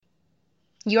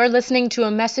You're listening to a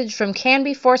message from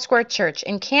Canby Foursquare Church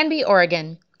in Canby,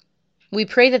 Oregon. We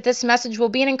pray that this message will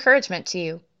be an encouragement to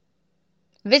you.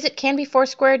 Visit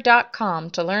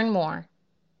canbyfoursquare.com to learn more.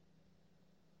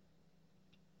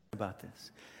 About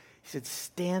this. He said,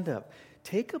 stand up.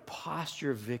 Take a posture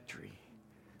of victory.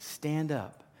 Stand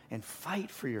up and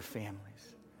fight for your families.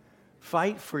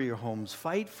 Fight for your homes.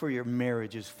 Fight for your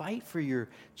marriages. Fight for your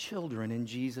children in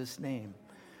Jesus' name.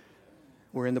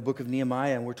 We're in the book of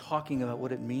Nehemiah, and we're talking about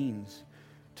what it means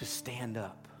to stand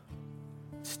up.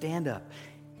 Stand up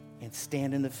and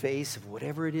stand in the face of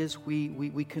whatever it is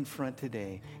we confront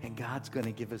today. And God's going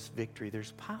to give us victory.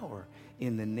 There's power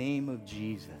in the name of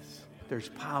Jesus. There's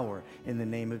power in the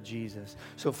name of Jesus.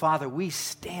 So, Father, we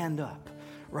stand up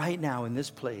right now in this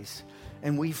place,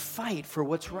 and we fight for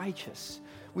what's righteous.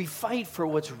 We fight for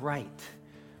what's right.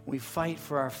 We fight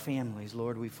for our families,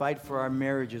 Lord. We fight for our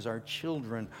marriages, our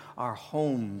children, our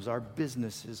homes, our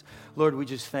businesses. Lord, we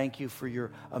just thank you for your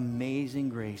amazing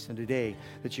grace. And today,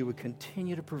 that you would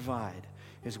continue to provide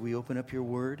as we open up your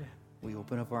word, we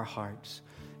open up our hearts,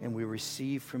 and we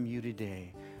receive from you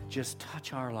today. Just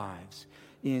touch our lives.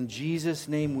 In Jesus'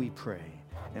 name we pray.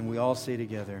 And we all say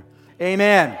together,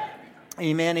 amen.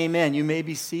 Amen, amen. You may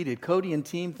be seated. Cody and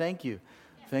team, thank you.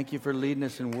 Thank you for leading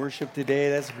us in worship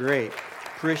today. That's great.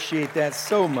 Appreciate that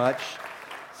so much.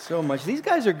 So much. These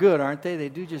guys are good, aren't they? They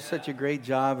do just such a great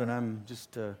job, and I'm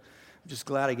just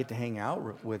glad I get to hang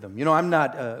out with them. You know, I'm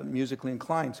not musically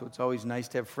inclined, so it's always nice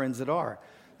to have friends that are.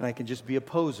 And I can just be a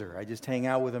poser. I just hang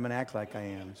out with them and act like I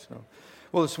am. So,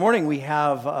 well, this morning we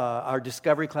have our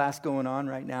discovery class going on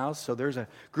right now. So there's a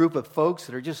group of folks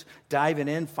that are just diving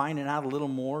in, finding out a little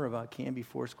more about Canby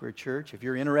Foursquare Church. If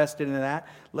you're interested in that,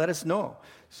 let us know.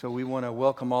 So we want to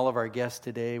welcome all of our guests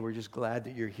today. We're just glad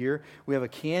that you're here. We have a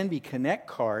Canby Connect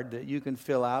card that you can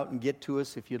fill out and get to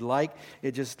us if you'd like.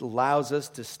 It just allows us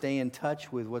to stay in touch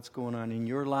with what's going on in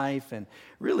your life. And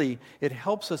really, it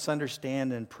helps us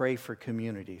understand and pray for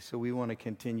community. So we want to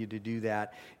continue to do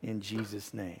that in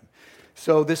Jesus' name.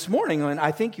 So this morning, and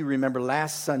I think you remember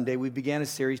last Sunday, we began a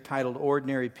series titled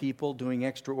Ordinary People Doing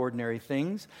Extraordinary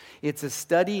Things. It's a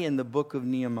study in the book of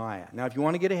Nehemiah. Now, if you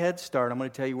want to get a head start, I'm going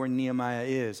to tell you where Nehemiah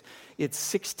is. It's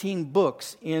 16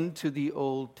 books into the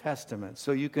Old Testament.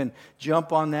 So you can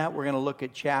jump on that. We're going to look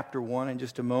at chapter 1 in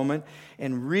just a moment.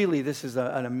 And really, this is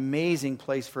an amazing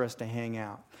place for us to hang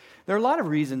out. There are a lot of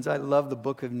reasons I love the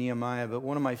book of Nehemiah, but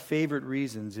one of my favorite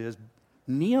reasons is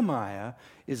Nehemiah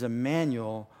is a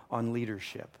manual on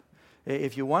leadership.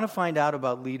 If you want to find out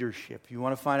about leadership, you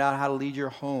want to find out how to lead your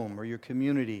home or your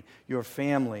community, your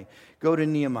family, go to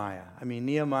Nehemiah. I mean,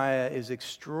 Nehemiah is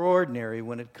extraordinary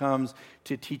when it comes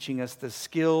to teaching us the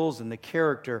skills and the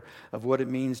character of what it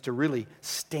means to really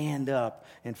stand up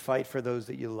and fight for those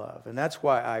that you love. And that's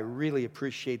why I really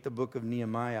appreciate the book of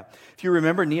Nehemiah. If you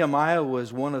remember, Nehemiah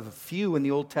was one of the few in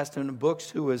the Old Testament books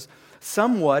who was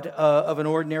somewhat of an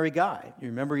ordinary guy. You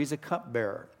remember, he's a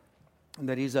cupbearer.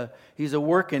 That he's a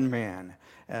working man.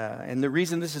 And the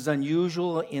reason this is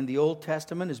unusual in the Old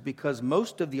Testament is because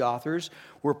most of the authors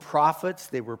were prophets,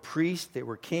 they were priests, they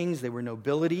were kings, they were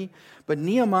nobility. But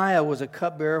Nehemiah was a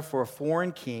cupbearer for a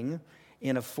foreign king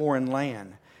in a foreign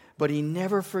land. But he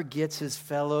never forgets his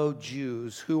fellow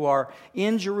Jews who are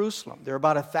in Jerusalem. They're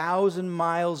about 1,000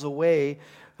 miles away,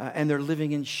 and they're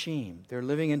living in shame. They're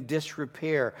living in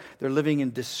disrepair. They're living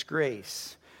in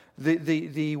disgrace.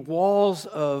 The walls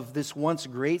of this once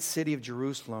great city of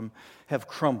Jerusalem have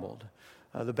crumbled.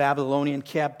 The Babylonian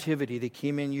captivity, they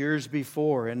came in years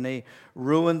before and they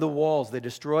ruined the walls. They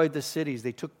destroyed the cities.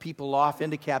 They took people off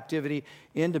into captivity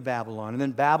into Babylon. And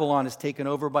then Babylon is taken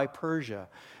over by Persia.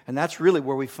 And that's really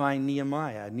where we find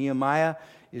Nehemiah. Nehemiah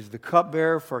is the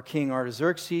cupbearer for King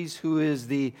Artaxerxes, who is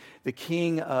the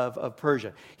king of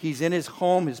Persia. He's in his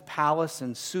home, his palace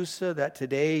in Susa, that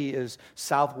today is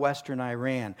southwestern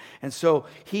Iran. And so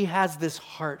he has this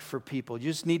heart for people.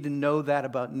 You just need to know that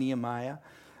about Nehemiah.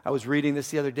 I was reading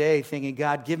this the other day thinking,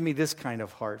 God, give me this kind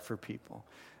of heart for people.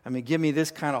 I mean, give me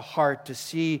this kind of heart to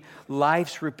see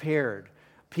lives repaired,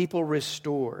 people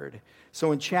restored.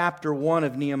 So in chapter 1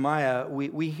 of Nehemiah,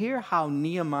 we hear how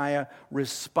Nehemiah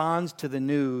responds to the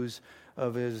news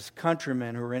of his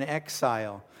countrymen who are in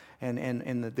exile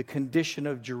and the condition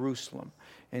of Jerusalem.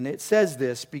 And it says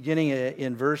this, beginning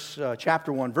in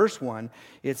chapter 1, verse 1,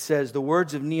 it says, the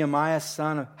words of Nehemiah,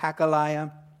 son of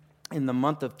Hakaliah, in the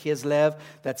month of Kislev,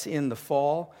 that's in the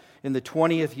fall, in the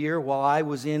 20th year, while I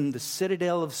was in the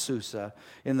citadel of Susa,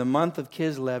 in the month of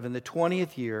Kislev, in the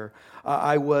 20th year,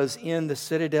 I was in the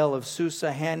citadel of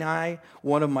Susa. Hanai,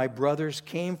 one of my brothers,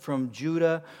 came from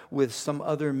Judah with some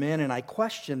other men, and I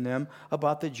questioned them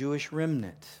about the Jewish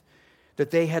remnant. that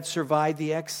they had survived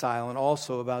the exile and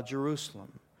also about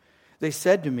Jerusalem. They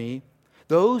said to me,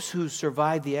 those who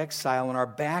survived the exile and are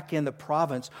back in the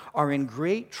province are in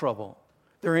great trouble.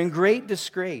 They're in great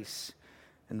disgrace.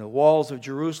 And the walls of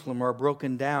Jerusalem are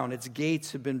broken down. Its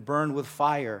gates have been burned with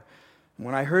fire.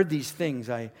 When I heard these things,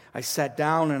 I sat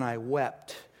down and I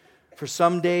wept. For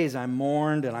some days I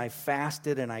mourned and I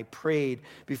fasted and I prayed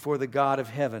before the God of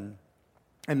heaven.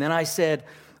 And then I said,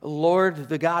 Lord,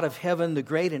 the God of heaven, the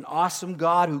great and awesome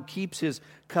God who keeps his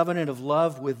covenant of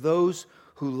love with those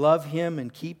who love him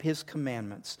and keep his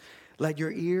commandments, let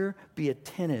your ear be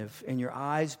attentive and your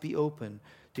eyes be open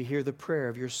to hear the prayer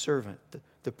of your servant,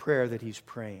 the prayer that he's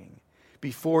praying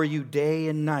before you day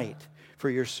and night for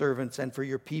your servants and for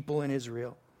your people in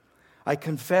Israel. I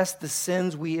confess the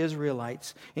sins we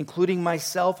Israelites, including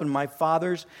myself and my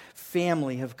father's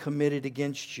family, have committed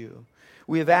against you.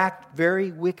 We have acted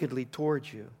very wickedly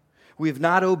towards you. We have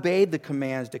not obeyed the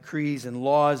commands, decrees, and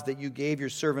laws that you gave your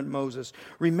servant Moses.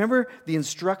 Remember the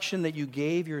instruction that you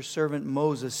gave your servant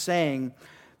Moses, saying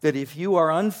that if you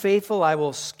are unfaithful, I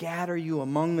will scatter you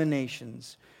among the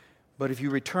nations. But if you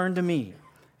return to me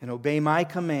and obey my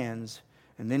commands,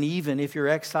 and then even if your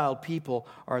exiled people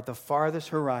are at the farthest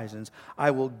horizons,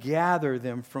 I will gather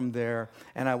them from there,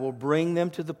 and I will bring them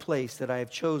to the place that I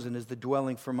have chosen as the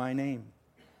dwelling for my name.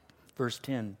 Verse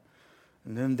 10,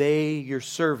 and then they, your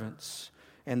servants,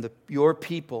 and your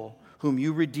people, whom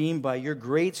you redeemed by your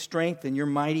great strength and your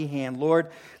mighty hand.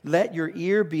 Lord, let your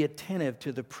ear be attentive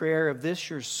to the prayer of this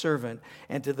your servant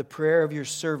and to the prayer of your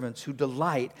servants who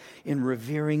delight in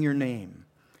revering your name.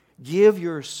 Give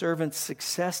your servant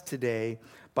success today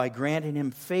by granting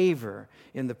him favor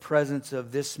in the presence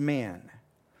of this man.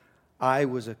 I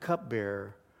was a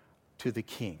cupbearer to the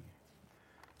king.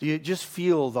 Do you just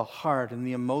feel the heart and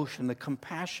the emotion, the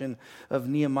compassion of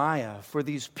Nehemiah for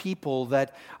these people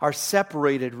that are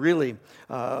separated really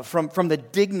from the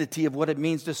dignity of what it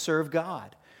means to serve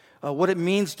God? What it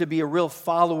means to be a real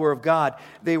follower of God.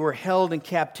 They were held in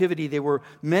captivity. They were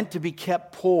meant to be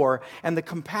kept poor. And the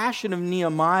compassion of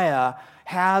Nehemiah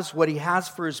what he has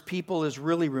for his people is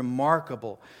really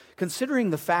remarkable, considering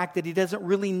the fact that he doesn't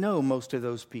really know most of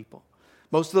those people.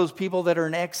 Most of those people that are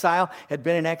in exile had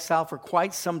been in exile for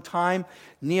quite some time.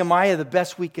 Nehemiah, the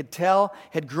best we could tell,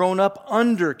 had grown up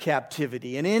under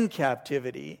captivity and in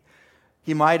captivity.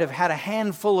 He might have had a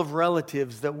handful of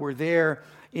relatives that were there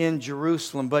in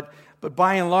Jerusalem, but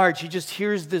by and large, he just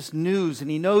hears this news and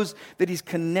he knows that he's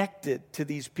connected to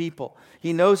these people.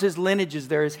 He knows his lineage is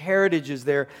there, his heritage is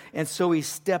there, and so he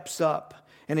steps up.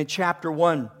 And in chapter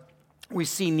 1, we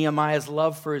see Nehemiah's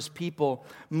love for his people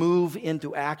move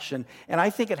into action. And I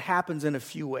think it happens in a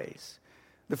few ways.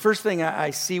 The first thing I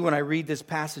see when I read this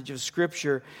passage of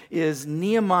Scripture is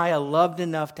Nehemiah loved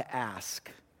enough to ask.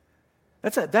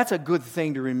 That's a good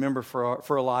thing to remember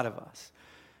for a lot of us.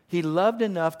 He loved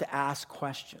enough to ask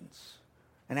questions.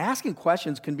 And asking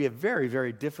questions can be a very,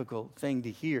 very difficult thing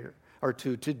to hear or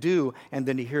to do and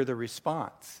then to hear the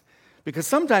response. Because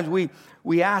sometimes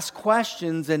we ask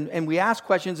questions and we ask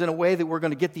questions in a way that we're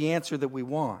going to get the answer that we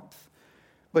want.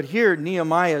 But here,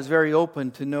 Nehemiah is very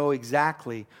open to know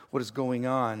exactly what is going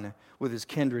on with his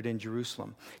kindred in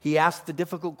Jerusalem. He asks the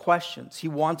difficult questions. He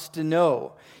wants to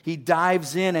know. He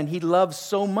dives in and he loves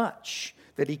so much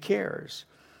that he cares.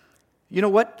 You know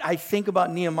what I think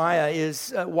about Nehemiah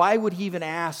is why would he even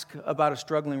ask about a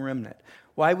struggling remnant?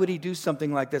 Why would he do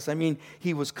something like this? I mean,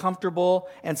 he was comfortable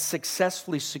and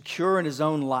successfully secure in his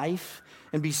own life.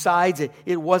 And besides,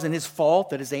 it wasn't his fault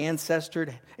that his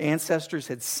ancestors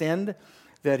had sinned,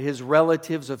 that his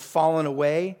relatives had fallen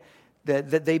away,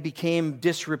 that they became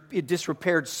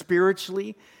disrepaired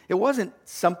spiritually. It wasn't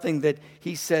something that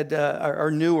he said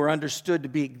or knew or understood to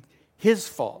be his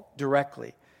fault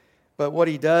directly. But what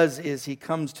he does is he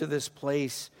comes to this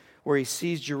place where he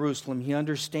sees Jerusalem. He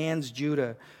understands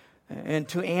Judah. And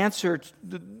to answer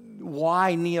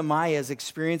why Nehemiah is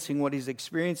experiencing what he's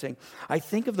experiencing, I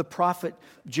think of the prophet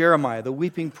Jeremiah, the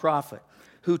weeping prophet,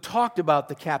 who talked about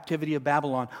the captivity of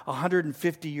Babylon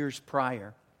 150 years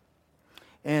prior.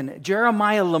 And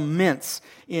Jeremiah laments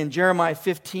in Jeremiah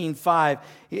 15:5.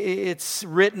 It's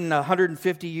written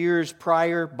 150 years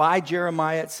prior by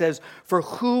Jeremiah. It says, "For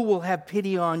who will have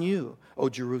pity on you, O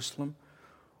Jerusalem?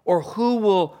 Or who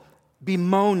will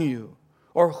bemoan you?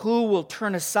 Or who will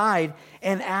turn aside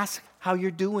and ask how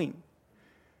you're doing?"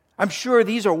 I'm sure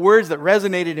these are words that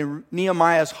resonated in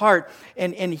Nehemiah's heart,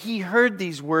 and he heard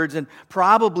these words and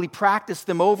probably practiced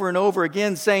them over and over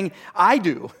again, saying, I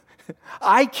do.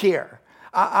 I care.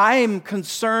 I am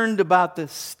concerned about the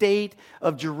state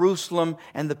of Jerusalem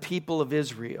and the people of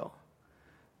Israel.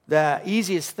 The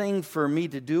easiest thing for me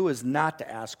to do is not to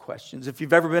ask questions. If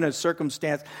you've ever been in a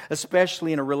circumstance,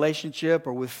 especially in a relationship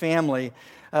or with family,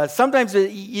 sometimes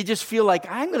you just feel like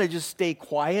I'm going to just stay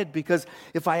quiet because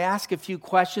if I ask a few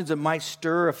questions, it might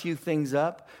stir a few things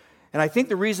up. And I think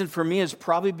the reason for me is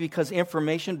probably because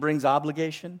information brings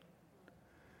obligation.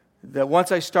 That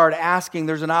once I start asking,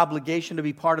 there's an obligation to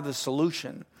be part of the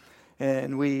solution.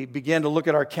 And we begin to look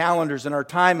at our calendars and our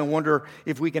time and wonder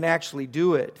if we can actually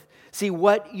do it. See,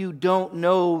 what you don't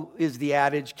know, is the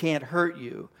adage, can't hurt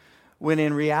you, when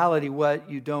in reality, what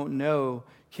you don't know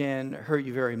can hurt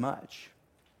you very much.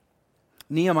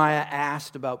 Nehemiah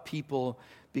asked about people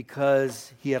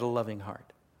because he had a loving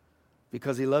heart,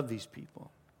 because he loved these people.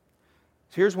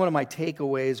 So here's one of my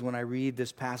takeaways when I read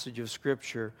this passage of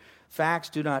Scripture. Facts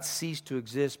do not cease to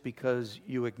exist because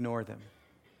you ignore them.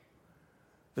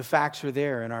 The facts are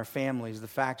there in our families. The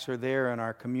facts are there in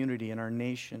our community, in our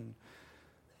nation.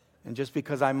 And just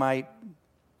because I might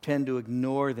tend to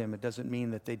ignore them, it doesn't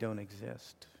mean that they don't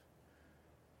exist.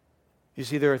 You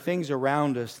see, there are things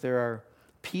around us, there are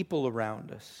people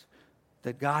around us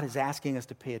that God is asking us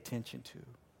to pay attention to.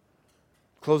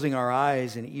 Closing our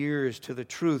eyes and ears to the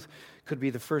truth could be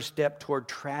the first step toward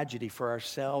tragedy for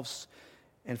ourselves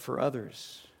and for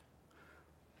others.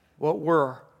 What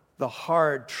were the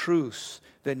hard truths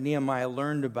that Nehemiah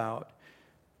learned about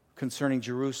concerning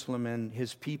Jerusalem and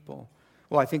his people?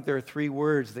 Well, I think there are 3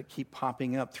 words that keep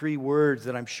popping up, 3 words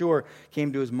that I'm sure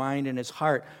came to his mind and his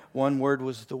heart. One word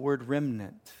was the word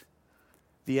remnant,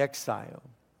 the exile,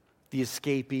 the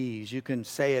escapees. You can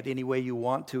say it any way you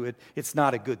want to. It's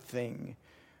not a good thing.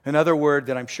 Another word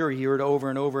that I'm sure he heard over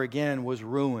and over again was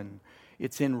ruin.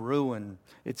 It's in ruin.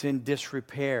 It's in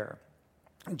disrepair.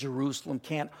 Jerusalem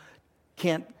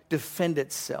can't defend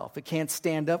itself. It can't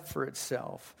stand up for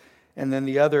itself. And then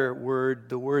the other word,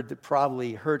 the word that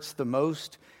probably hurts the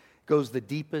most, goes the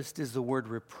deepest, is the word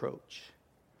reproach.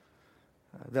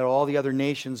 That all the other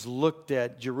nations looked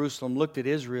at Jerusalem, looked at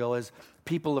Israel as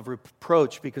people of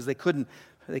reproach because they couldn't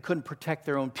protect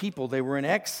their own people. They were in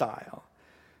exile.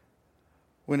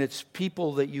 When it's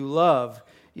people that you love,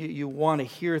 you want to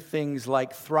hear things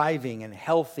like thriving and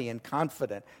healthy and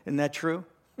confident. Isn't that true?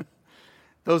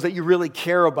 Those that you really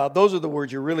care about, those are the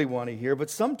words you really want to hear. But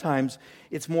sometimes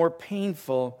it's more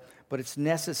painful, but it's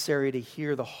necessary to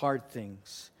hear the hard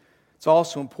things. It's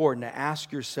also important to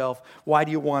ask yourself, why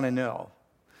do you want to know?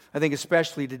 I think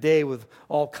especially today with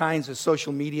all kinds of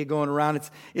social media going around,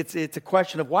 it's a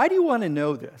question of why do you want to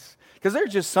know this? Because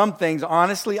there's just some things,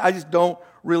 honestly, I just don't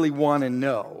really want to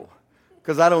know.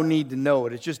 Because I don't need to know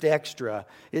it. It's just extra.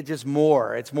 It's just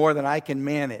more. It's more than I can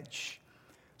manage.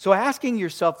 So asking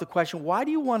yourself the question, why do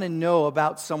you want to know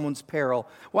about someone's peril?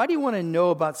 Why do you want to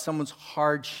know about someone's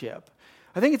hardship?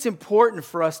 I think it's important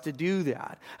for us to do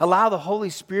that. Allow the Holy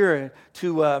Spirit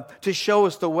to show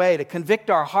us the way, to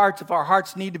convict our hearts if our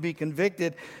hearts need to be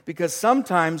convicted. Because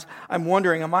sometimes I'm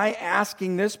wondering, am I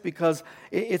asking this because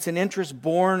it's an interest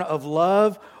born of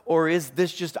love, or is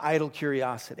this just idle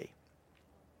curiosity?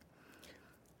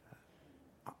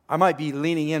 I might be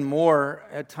leaning in more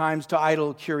at times to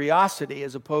idle curiosity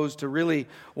as opposed to really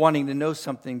wanting to know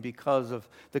something because of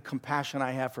the compassion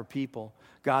I have for people,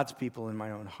 God's people in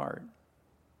my own heart.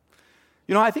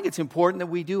 You know, I think it's important that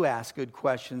we do ask good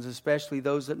questions, especially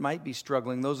those that might be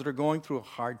struggling, those that are going through a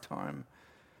hard time.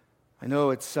 I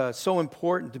know it's so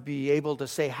important to be able to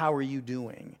say, how are you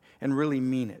doing? And really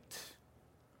mean it.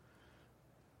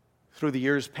 Through the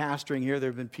years pastoring here, there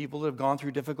have been people that have gone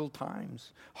through difficult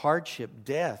times, hardship,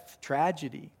 death,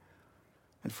 tragedy.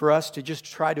 And for us to just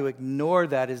try to ignore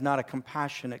that is not a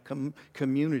compassionate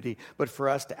community, but for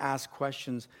us to ask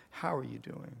questions, how are you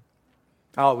doing?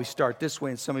 I always start this way,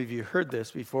 and some of you heard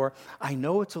this before. I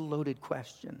know it's a loaded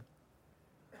question,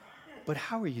 but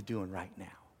how are you doing right now?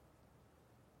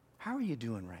 How are you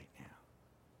doing right now?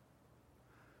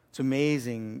 It's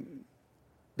amazing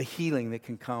the healing that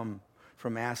can come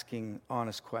from asking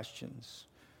honest questions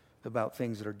about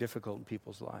things that are difficult in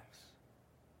people's lives.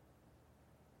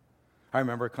 I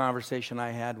remember a conversation I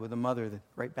had with a mother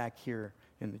right back here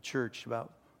in the church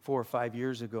about 4 or 5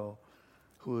 years ago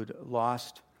who had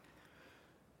lost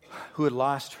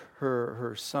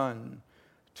her son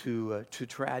to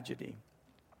tragedy.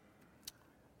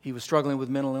 He was struggling with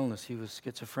mental illness. He was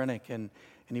schizophrenic, and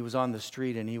he was on the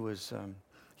street, and he was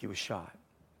shot.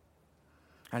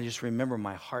 I just remember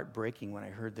my heart breaking when I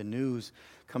heard the news.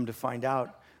 Come to find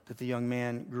out that the young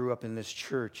man grew up in this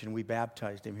church, and we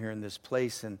baptized him here in this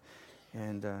place. And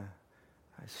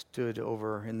I stood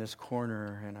over in this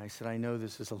corner, and I said, I know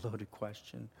this is a loaded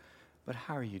question, but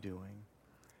how are you doing?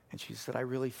 And she said, I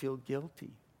really feel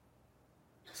guilty.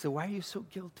 I said, why are you so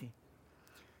guilty?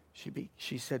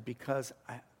 She said, because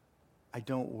I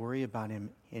don't worry about him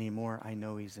anymore. I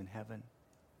know he's in heaven.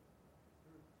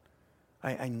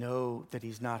 I know that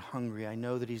he's not hungry. I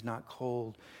know that he's not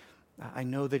cold. I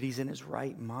know that he's in his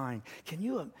right mind. Can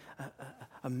you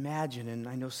imagine, and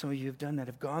I know some of you have done that,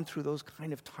 have gone through those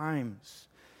kind of times,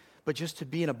 but just to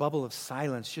be in a bubble of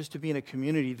silence, just to be in a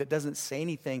community that doesn't say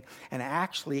anything and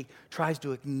actually tries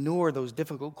to ignore those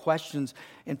difficult questions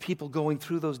and people going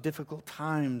through those difficult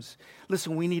times.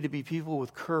 Listen, we need to be people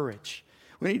with courage.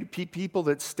 We need to be people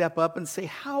that step up and say,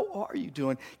 how are you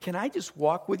doing? Can I just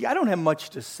walk with you? I don't have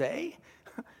much to say.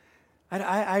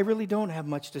 I really don't have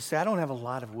much to say. I don't have a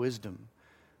lot of wisdom.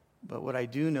 But what I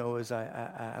do know is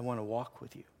I want to walk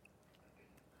with you.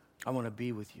 I want to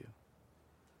be with you.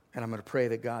 And I'm going to pray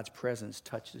that God's presence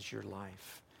touches your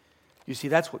life. You see,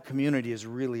 that's what community is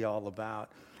really all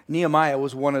about. Nehemiah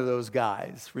was one of those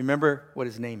guys. Remember what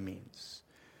his name means.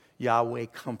 Yahweh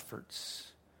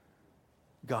comforts.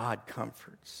 God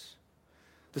comforts.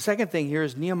 The second thing here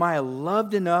is Nehemiah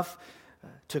loved enough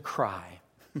to cry.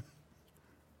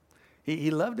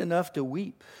 He loved enough to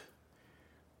weep.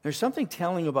 There's something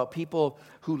telling about people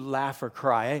who laugh or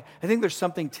cry. I think there's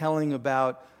something telling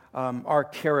about our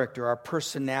character, our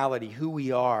personality, who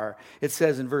we are. It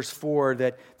says in verse 4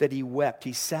 that he wept.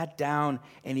 He sat down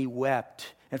and he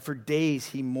wept. And for days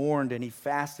he mourned and he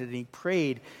fasted and he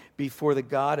prayed before the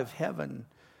God of heaven.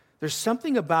 There's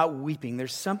something about weeping.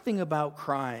 There's something about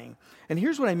crying. And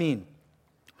here's what I mean.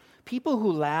 People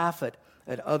who laugh at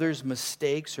others'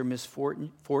 mistakes or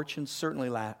misfortunes certainly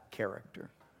lack character.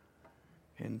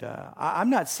 And I'm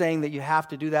not saying that you have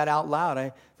to do that out loud.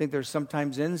 I think there's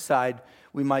sometimes inside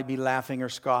we might be laughing or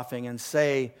scoffing and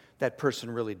say that person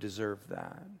really deserved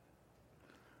that.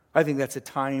 I think that's a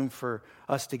time for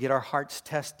us to get our hearts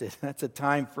tested. That's a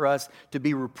time for us to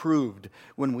be reproved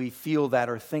when we feel that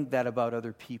or think that about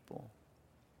other people.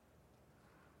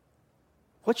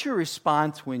 What's your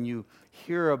response when you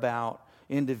hear about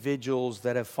individuals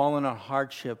that have fallen on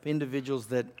hardship, individuals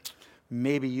that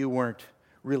maybe you weren't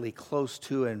really close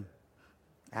to and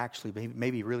actually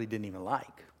maybe really didn't even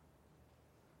like?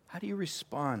 How do you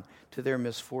respond to their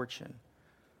misfortune?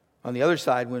 On the other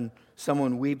side, when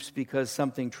someone weeps because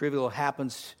something trivial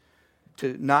happens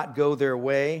to not go their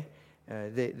way,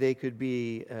 that could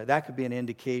be an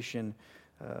indication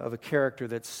of a character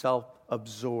that's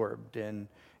self-absorbed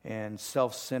and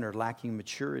self-centered, lacking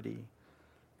maturity.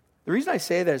 The reason I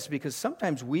say that is because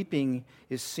sometimes weeping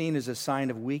is seen as a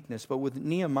sign of weakness, but with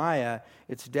Nehemiah,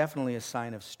 it's definitely a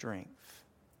sign of strength.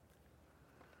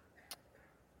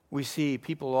 We see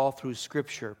people all through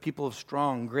Scripture, people of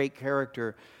strong, great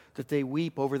character, that they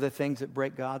weep over the things that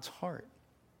break God's heart.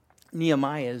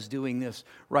 Nehemiah is doing this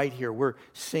right here. We're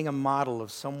seeing a model of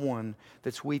someone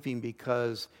that's weeping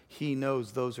because he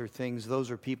knows those are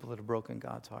people that have broken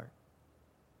God's heart.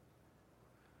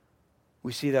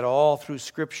 We see that all through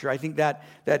Scripture. I think that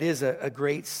is a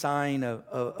great sign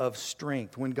of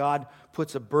strength. When God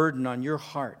puts a burden on your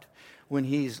heart, when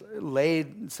He's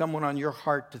laid someone on your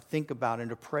heart to think about and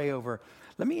to pray over,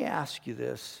 let me ask you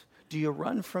this. Do you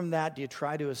run from that? Do you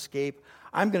try to escape?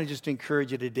 I'm going to just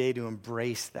encourage you today to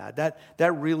embrace that.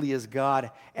 That really is God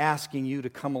asking you to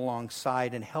come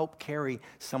alongside and help carry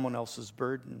someone else's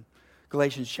burden.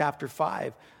 Galatians chapter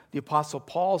 5. The Apostle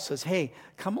Paul says, hey,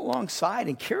 come alongside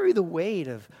and carry the weight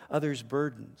of others'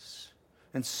 burdens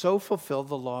and so fulfill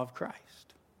the law of Christ.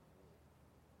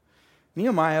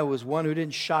 Nehemiah was one who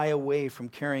didn't shy away from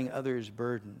carrying others'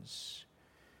 burdens.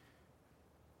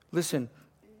 Listen,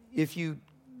 if you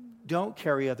don't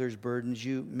carry others' burdens,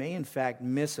 you may in fact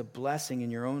miss a blessing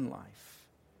in your own life.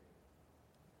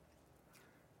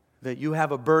 That you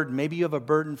have a burden. Maybe you have a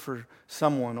burden for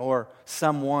someone or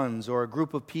someone's or a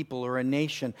group of people or a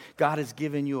nation. God has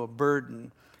given you a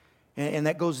burden. And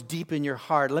that goes deep in your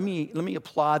heart. Let me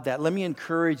applaud that. Let me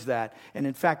encourage that. And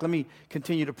in fact, let me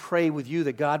continue to pray with you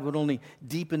that God would only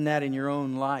deepen that in your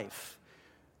own life.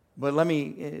 But let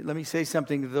me say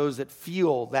something to those that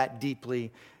feel that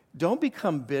deeply. Don't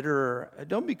become bitter.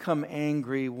 Don't become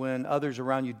angry when others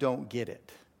around you don't get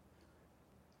it.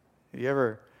 Have you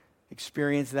ever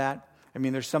experienced that? I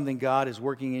mean, there's something God is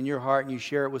working in your heart and you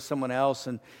share it with someone else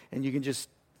and you can just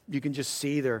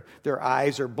see their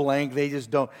eyes are blank. They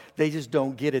just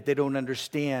don't get it. They don't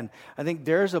understand. I think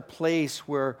there's a place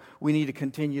where we need to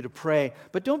continue to pray,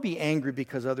 but don't be angry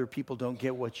because other people don't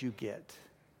get what you get.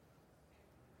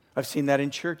 I've seen that in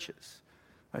churches.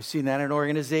 I've seen that in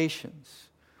organizations.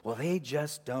 Well, they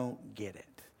just don't get it.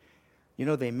 You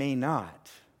know, they may not,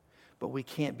 but we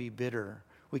can't be bitter.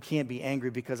 We can't be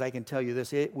angry because I can tell you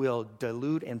this, it will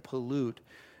dilute and pollute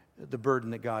the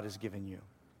burden that God has given you.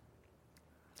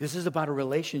 This is about a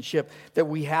relationship that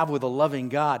we have with a loving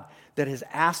God that has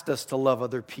asked us to love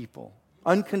other people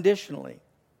unconditionally.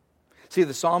 See,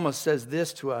 the psalmist says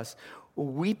this to us: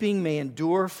 weeping may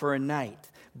endure for a night,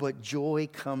 but joy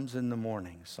comes in the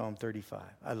morning. Psalm 35.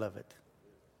 I love it.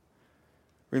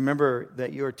 Remember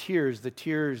that your tears, the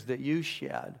tears that you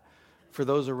shed for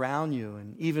those around you,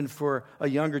 and even for a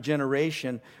younger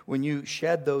generation, when you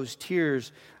shed those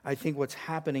tears, I think what's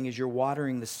happening is you're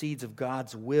watering the seeds of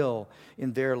God's will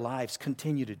in their lives.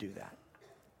 Continue to do that.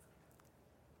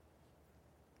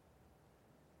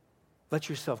 Let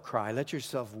yourself cry. Let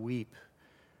yourself weep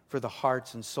for the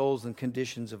hearts and souls and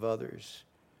conditions of others.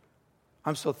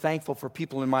 I'm so thankful for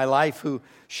people in my life who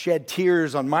shed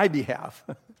tears on my behalf.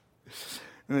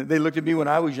 And they looked at me when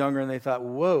I was younger and they thought,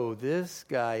 whoa, this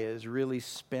guy is really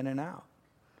spinning out.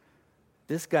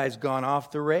 This guy's gone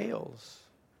off the rails.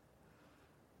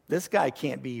 This guy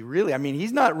can't be really,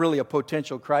 he's not really a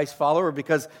potential Christ follower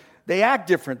because they act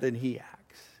different than he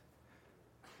acts.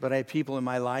 But I have people in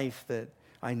my life that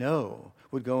I know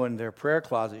would go in their prayer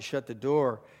closet, shut the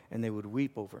door, and they would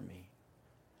weep over me.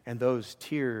 And those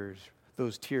tears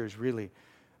really,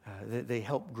 they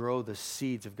help grow the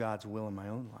seeds of God's will in my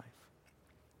own life.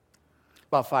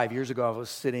 About 5 years ago, I was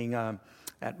sitting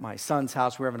at my son's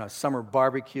house. We were having a summer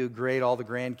barbecue. Great, all the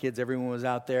grandkids, everyone was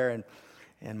out there,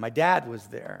 and my dad was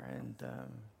there. And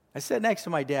I sat next to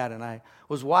my dad, and I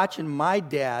was watching my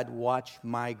dad watch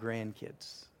my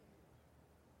grandkids.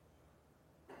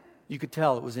 You could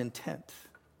tell it was intent.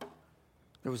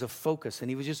 There was a focus, and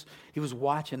he was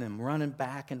watching them running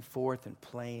back and forth and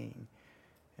playing.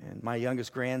 And my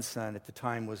youngest grandson at the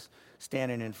time was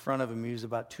standing in front of him. He was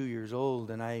about 2 years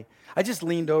old. And I just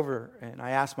leaned over and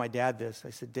I asked my dad this. I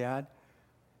said, Dad,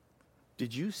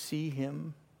 did you see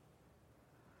him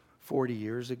 40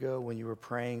 years ago when you were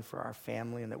praying for our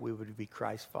family and that we would be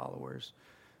Christ followers?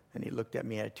 And he looked at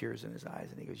me, had tears in his eyes,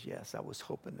 and he goes, yes, I was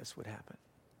hoping this would happen.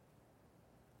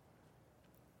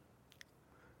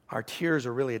 Our tears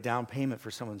are really a down payment for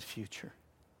someone's future.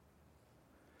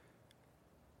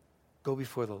 Go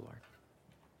before the Lord.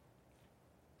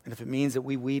 And if it means that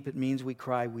we weep, it means we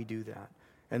cry, we do that.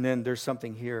 And then there's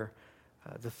something here.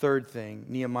 The third thing,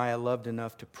 Nehemiah loved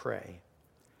enough to pray.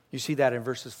 You see that in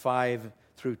verses 5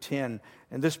 through 10.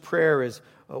 And this prayer is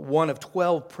one of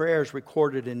 12 prayers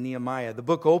recorded in Nehemiah. The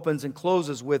book opens and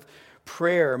closes with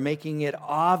prayer, making it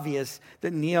obvious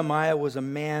that Nehemiah was a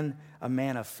man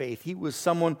of faith. He was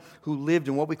someone who lived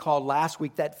in what we called last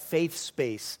week that faith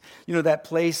space. You know, that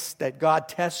place that God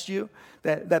tests you,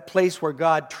 that place where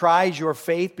God tries your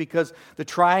faith, because the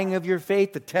trying of your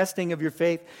faith, the testing of your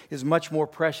faith is much more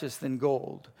precious than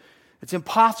gold. It's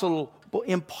impossible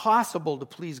to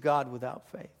please God without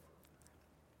faith.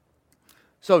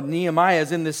 So Nehemiah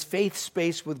is in this faith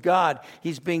space with God.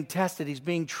 He's being tested. He's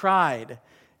being tried.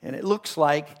 And it looks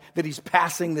like that he's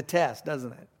passing the test,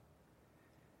 doesn't it?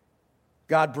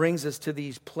 God brings us to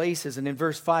these places. And in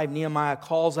verse 5, Nehemiah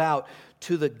calls out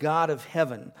to the God of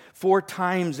heaven. 4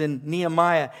 times in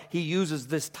Nehemiah, he uses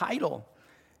this title.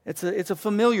 It's a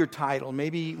familiar title.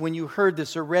 Maybe when you heard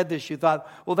this or read this, you thought,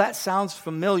 well, that sounds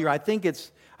familiar. I think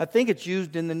it's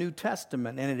used in the New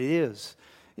Testament, and it is.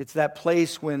 It's that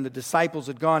place when the disciples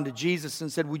had gone to Jesus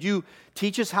and said, would you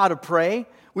teach us how to pray?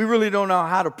 We really don't know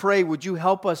how to pray. Would you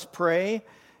help us pray?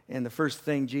 And the first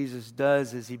thing Jesus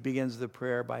does is he begins the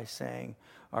prayer by saying,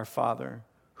 Our Father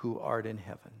who art in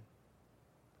heaven.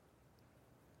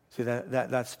 See,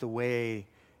 that's the way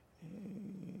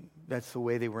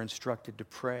they were instructed to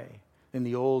pray in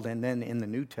the Old and then in the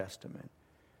New Testament.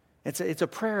 It's a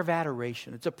prayer of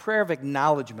adoration. It's a prayer of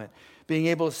acknowledgement. Being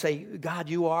able to say, God,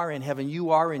 you are in heaven.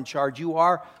 You are in charge. You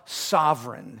are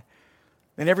sovereign.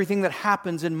 And everything that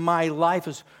happens in my life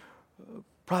is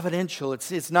providential.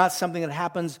 It's not something that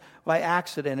happens by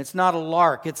accident. It's not a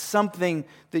lark. It's something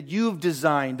that you've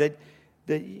designed, that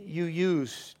you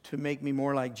use to make me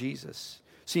more like Jesus.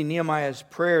 See, Nehemiah's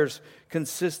prayers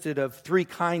consisted of 3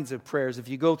 kinds of prayers. If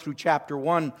you go through chapter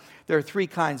 1, there are 3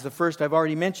 kinds. The first I've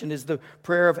already mentioned is the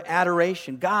prayer of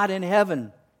adoration. God in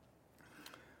heaven.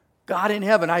 God in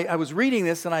heaven. I was reading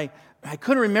this and I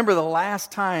couldn't remember the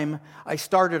last time I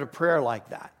started a prayer like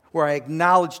that, where I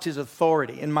acknowledged his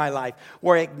authority in my life,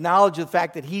 where I acknowledged the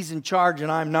fact that he's in charge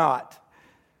and I'm not.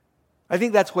 I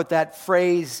think that's what that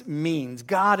phrase means,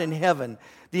 God in heaven.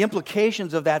 The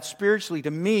implications of that spiritually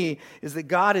to me is that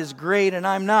God is great and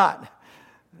I'm not.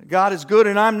 God is good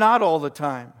and I'm not all the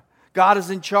time. God is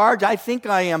in charge. I think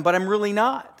I am, but I'm really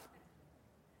not.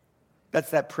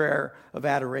 That's that prayer of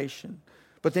adoration.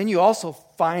 But then you also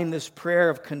find this prayer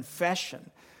of confession.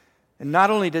 And not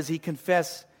only does he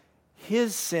confess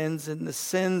his sins and the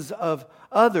sins of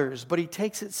others, but he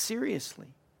takes it seriously.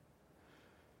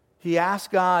 He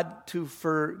asked God to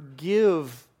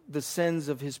forgive the sins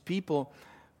of his people,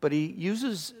 but he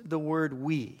uses the word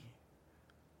we,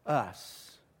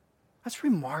 us. That's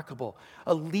remarkable.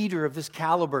 A leader of this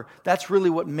caliber, that's really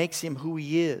what makes him who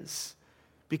he is,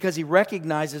 because he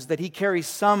recognizes that he carries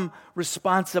some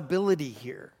responsibility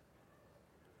here.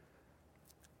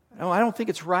 No, I don't think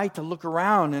it's right to look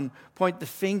around and point the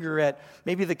finger at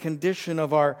maybe the condition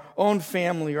of our own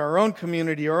family, our own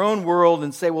community, our own world,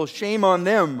 and say, well, shame on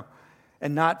them,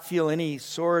 and not feel any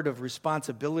sort of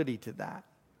responsibility to that.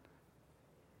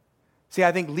 See,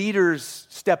 I think leaders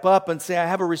step up and say, I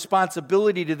have a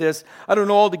responsibility to this. I don't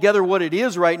know altogether what it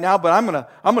is right now, but I'm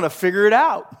gonna figure it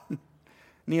out.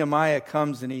 Nehemiah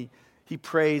comes and he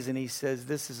prays and he says,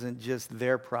 this isn't just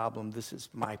their problem, this is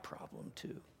my problem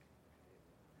too.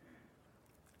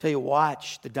 Tell you,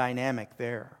 watch the dynamic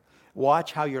there.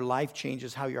 Watch how your life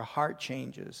changes, how your heart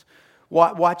changes.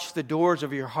 Watch the doors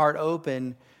of your heart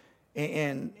open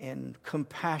and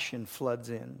compassion floods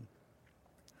in.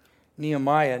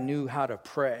 Nehemiah knew how to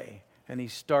pray, and he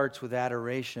starts with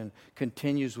adoration,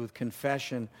 continues with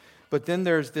confession. But then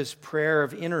there's this prayer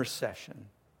of intercession,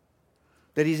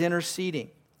 that he's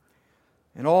interceding.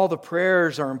 And all the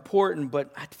prayers are important,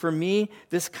 but for me,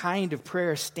 this kind of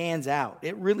prayer stands out.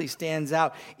 It really stands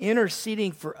out.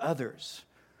 Interceding for others.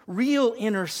 Real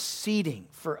interceding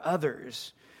for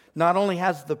others not only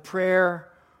has the prayer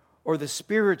or the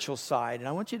spiritual side, and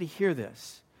I want you to hear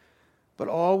this, but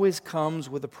always comes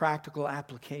with a practical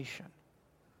application,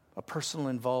 a personal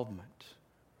involvement.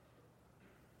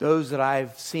 Those that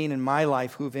I've seen in my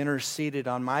life who've interceded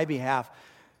on my behalf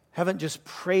haven't just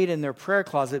prayed in their prayer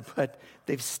closet, but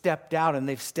they've stepped out and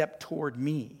they've stepped toward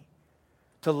me,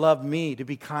 to love me, to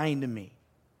be kind to me.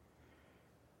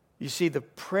 You see, the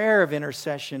prayer of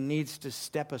intercession needs to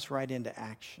step us right into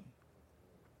action.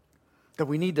 That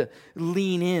we need to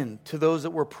lean in to those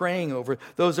that we're praying over,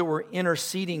 those that we're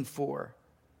interceding for.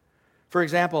 For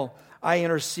example, I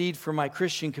intercede for my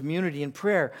Christian community in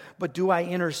prayer, but do I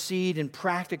intercede in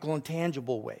practical and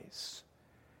tangible ways?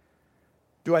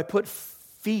 Do I put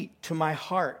feet to my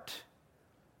heart?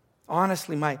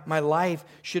 Honestly, my life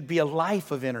should be a life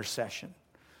of intercession.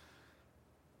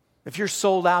 If you're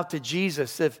sold out to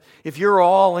Jesus, if you're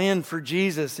all in for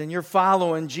Jesus and you're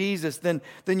following Jesus, then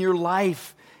your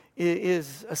life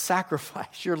is a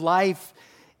sacrifice. Your life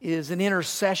is an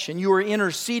intercession. You are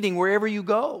interceding wherever you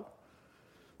go.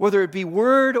 Whether it be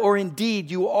word or in deed,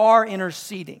 you are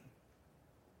interceding.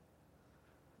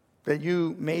 That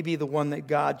you may be the one that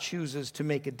God chooses to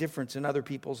make a difference in other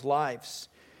people's lives.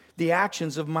 The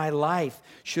actions of my life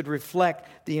should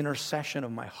reflect the intercession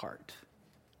of my heart.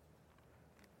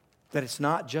 That it's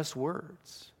not just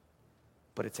words,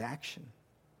 but it's action.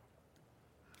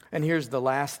 And here's the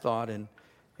last thought, and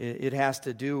it has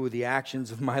to do with the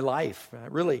actions of my life.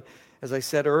 Really, as I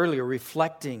said earlier,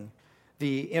 reflecting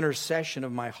the intercession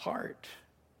of my heart.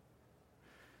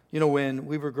 You know, when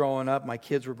we were growing up, my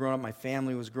kids were growing up, my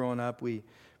family was growing up, we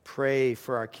pray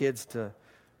for our kids to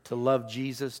love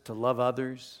Jesus, to love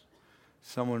others.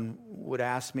 Someone would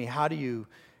ask me, how do you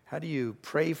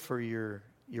pray for your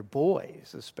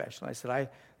boys especially? I said, I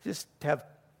just have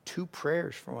two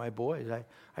prayers for my boys.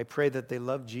 I pray that they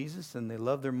love Jesus and they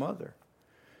love their mother.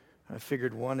 I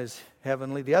figured one is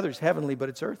heavenly, the other's heavenly, but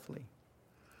it's earthly.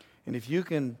 And if you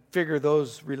can figure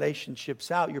those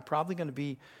relationships out, you're probably going to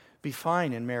be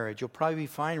fine in marriage. You'll probably be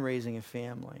fine raising a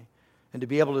family. And to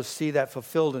be able to see that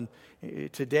fulfilled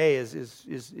today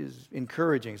is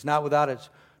encouraging. It's not without its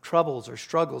troubles or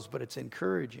struggles, but it's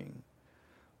encouraging.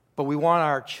 But we want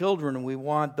our children and we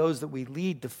want those that we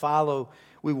lead to follow,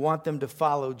 we want them to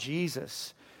follow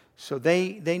Jesus. So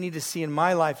they need to see in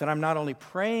my life that I'm not only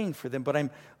praying for them, but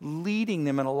I'm leading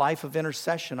them in a life of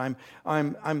intercession.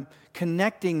 I'm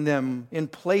connecting them in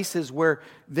places where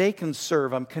they can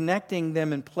serve. I'm connecting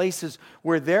them in places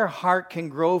where their heart can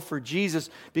grow for Jesus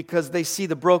because they see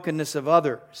the brokenness of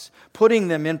others. Putting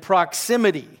them in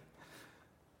proximity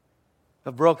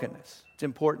of brokenness. It's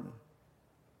important.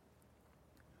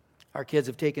 Our kids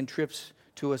have taken trips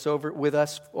with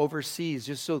us overseas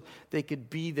just so they could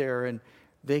be there and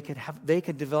they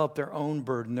could develop their own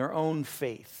burden, their own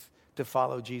faith to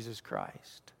follow Jesus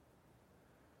Christ.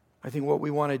 I think what we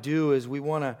want to do is we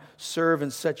want to serve in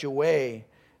such a way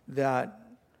that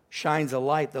shines the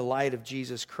light of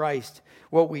Jesus Christ.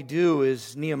 What we do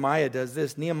is, Nehemiah does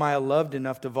this. Nehemiah loved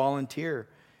enough to volunteer.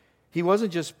 He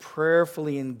wasn't just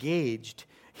prayerfully engaged.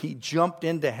 He jumped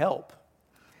in to help.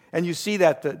 And you see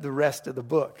that the rest of the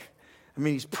book. I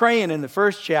mean, he's praying in the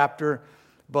first chapter,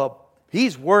 but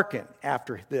he's working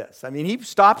after this. I mean, he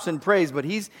stops and prays, but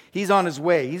he's on his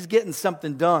way. He's getting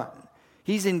something done.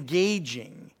 He's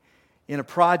engaging in a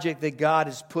project that God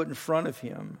has put in front of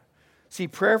him. See,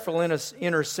 prayerful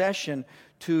intercession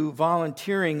to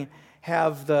volunteering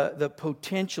have the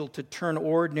potential to turn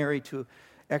ordinary to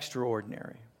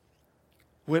extraordinary.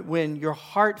 When your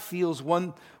heart feels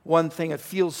one thing, it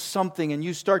feels something, and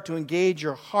you start to engage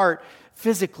your heart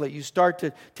physically, you start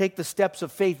to take the steps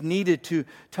of faith needed to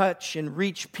touch and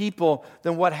reach people,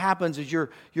 then what happens is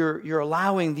you're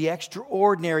allowing the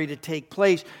extraordinary to take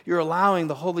place. You're allowing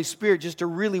the Holy Spirit just to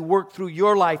really work through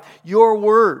your life, your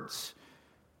words,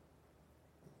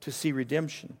 to see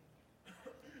redemption.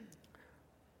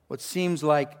 What seems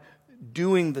like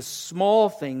doing the small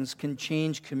things can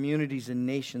change communities and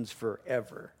nations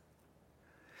forever.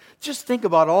 Just think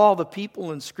about all the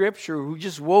people in Scripture who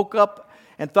just woke up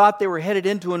and thought they were headed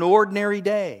into an ordinary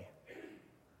day,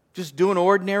 just doing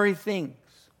ordinary things.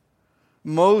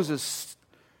 Moses,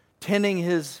 tending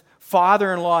his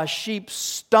father-in-law's sheep,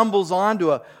 stumbles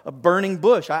onto a burning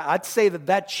bush. I'd say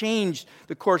that changed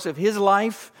the course of his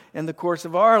life and the course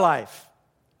of our life.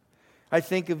 I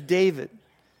think of David,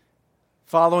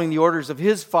 following the orders of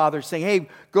his father, saying, hey,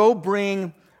 go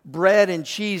bring bread and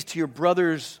cheese to your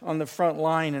brothers on the front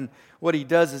line. And what he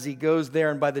does is he goes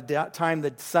there, and by the time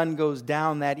the sun goes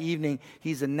down that evening,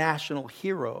 he's a national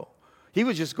hero. He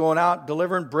was just going out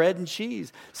delivering bread and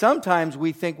cheese. Sometimes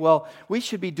we think, well, we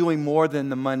should be doing more than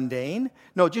the mundane.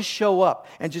 No, just show up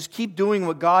and just keep doing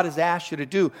what God has asked you to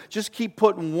do. Just keep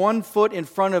putting one foot in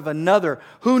front of another.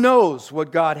 Who knows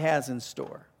what God has in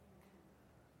store?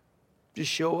 Just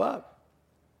show up.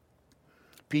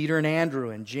 Peter and Andrew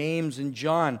and James and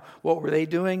John, what were they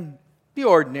doing? The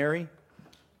ordinary.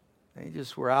 They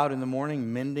just were out in the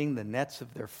morning mending the nets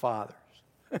of their fathers.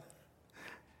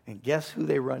 And guess who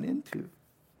they run into?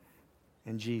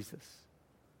 And Jesus.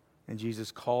 And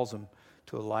Jesus calls them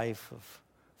to a life of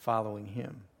following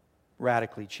him.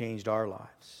 Radically changed our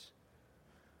lives.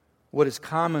 What is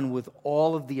common with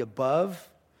all of the above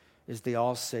is they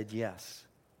all said yes.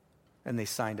 And they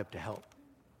signed up to help.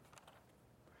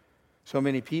 So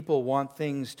many people want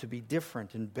things to be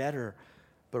different and better,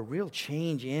 but real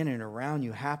change in and around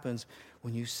you happens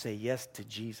when you say yes to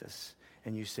Jesus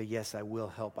and you say, yes, I will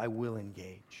help, I will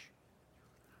engage.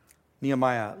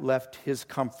 Nehemiah left his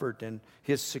comfort and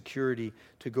his security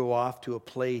to go off to a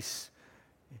place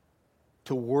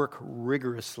to work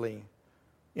rigorously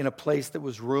in a place that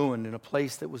was ruined, in a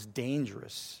place that was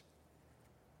dangerous.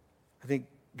 I think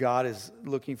God is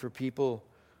looking for people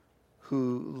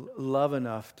who love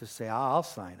enough to say, I'll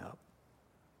sign up.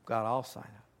 God, I'll sign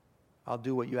up. I'll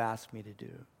do what you ask me to do.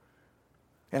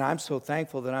 And I'm so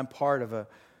thankful that I'm part of a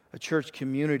church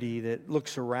community that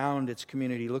looks around its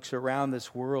community, looks around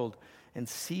this world, and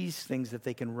sees things that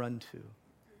they can run to.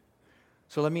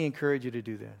 So let me encourage you to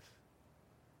do this.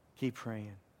 Keep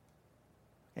praying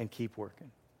and keep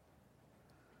working.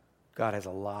 God has a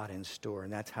lot in store,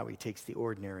 and that's how he takes the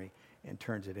ordinary and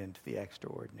turns it into the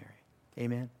extraordinary.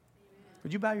 Amen?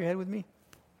 Would you bow your head with me?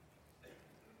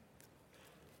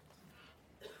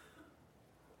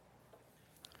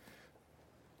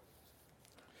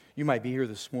 You might be here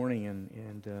this morning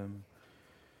and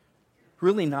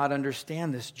really not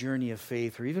understand this journey of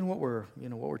faith, or even what we're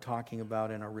talking about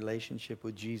in our relationship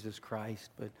with Jesus Christ.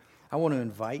 But I want to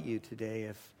invite you today,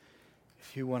 if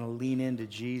you want to lean into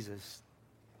Jesus,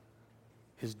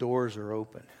 his doors are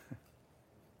open,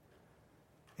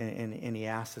 and he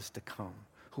asks us to come.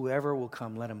 Whoever will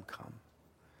come, let him come.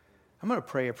 I'm going to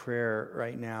pray a prayer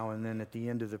right now, and then at the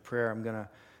end of the prayer, I'm going to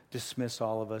dismiss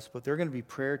all of us. But there are going to be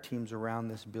prayer teams around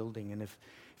this building. And if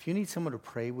you need someone to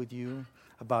pray with you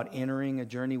about entering a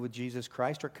journey with Jesus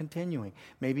Christ or continuing,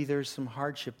 maybe there's some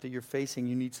hardship that you're facing,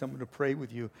 you need someone to pray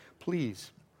with you,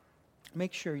 please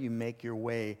make sure you make your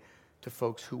way to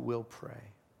folks who will pray.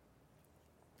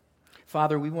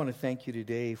 Father, we want to thank you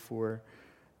today for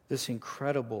this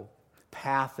incredible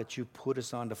path that you put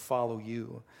us on to follow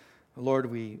you.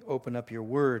 Lord, we open up your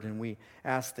word and we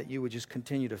ask that you would just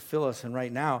continue to fill us. And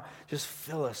right now, just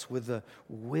fill us with the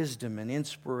wisdom and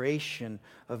inspiration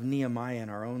of Nehemiah in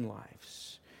our own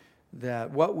lives.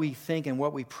 That what we think and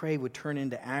what we pray would turn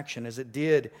into action as it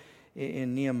did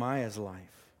in Nehemiah's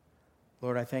life.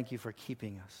 Lord, I thank you for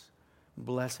keeping us,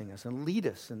 blessing us, and lead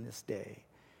us in this day.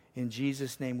 In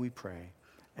Jesus' name we pray.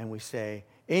 And we say,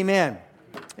 amen.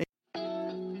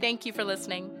 Thank you for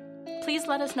listening. Please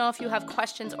let us know if you have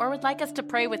questions or would like us to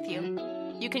pray with you.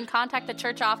 You can contact the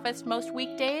church office most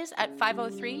weekdays at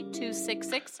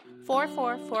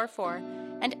 503-266-4444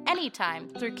 and anytime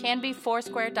through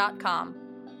canbyfoursquare.com.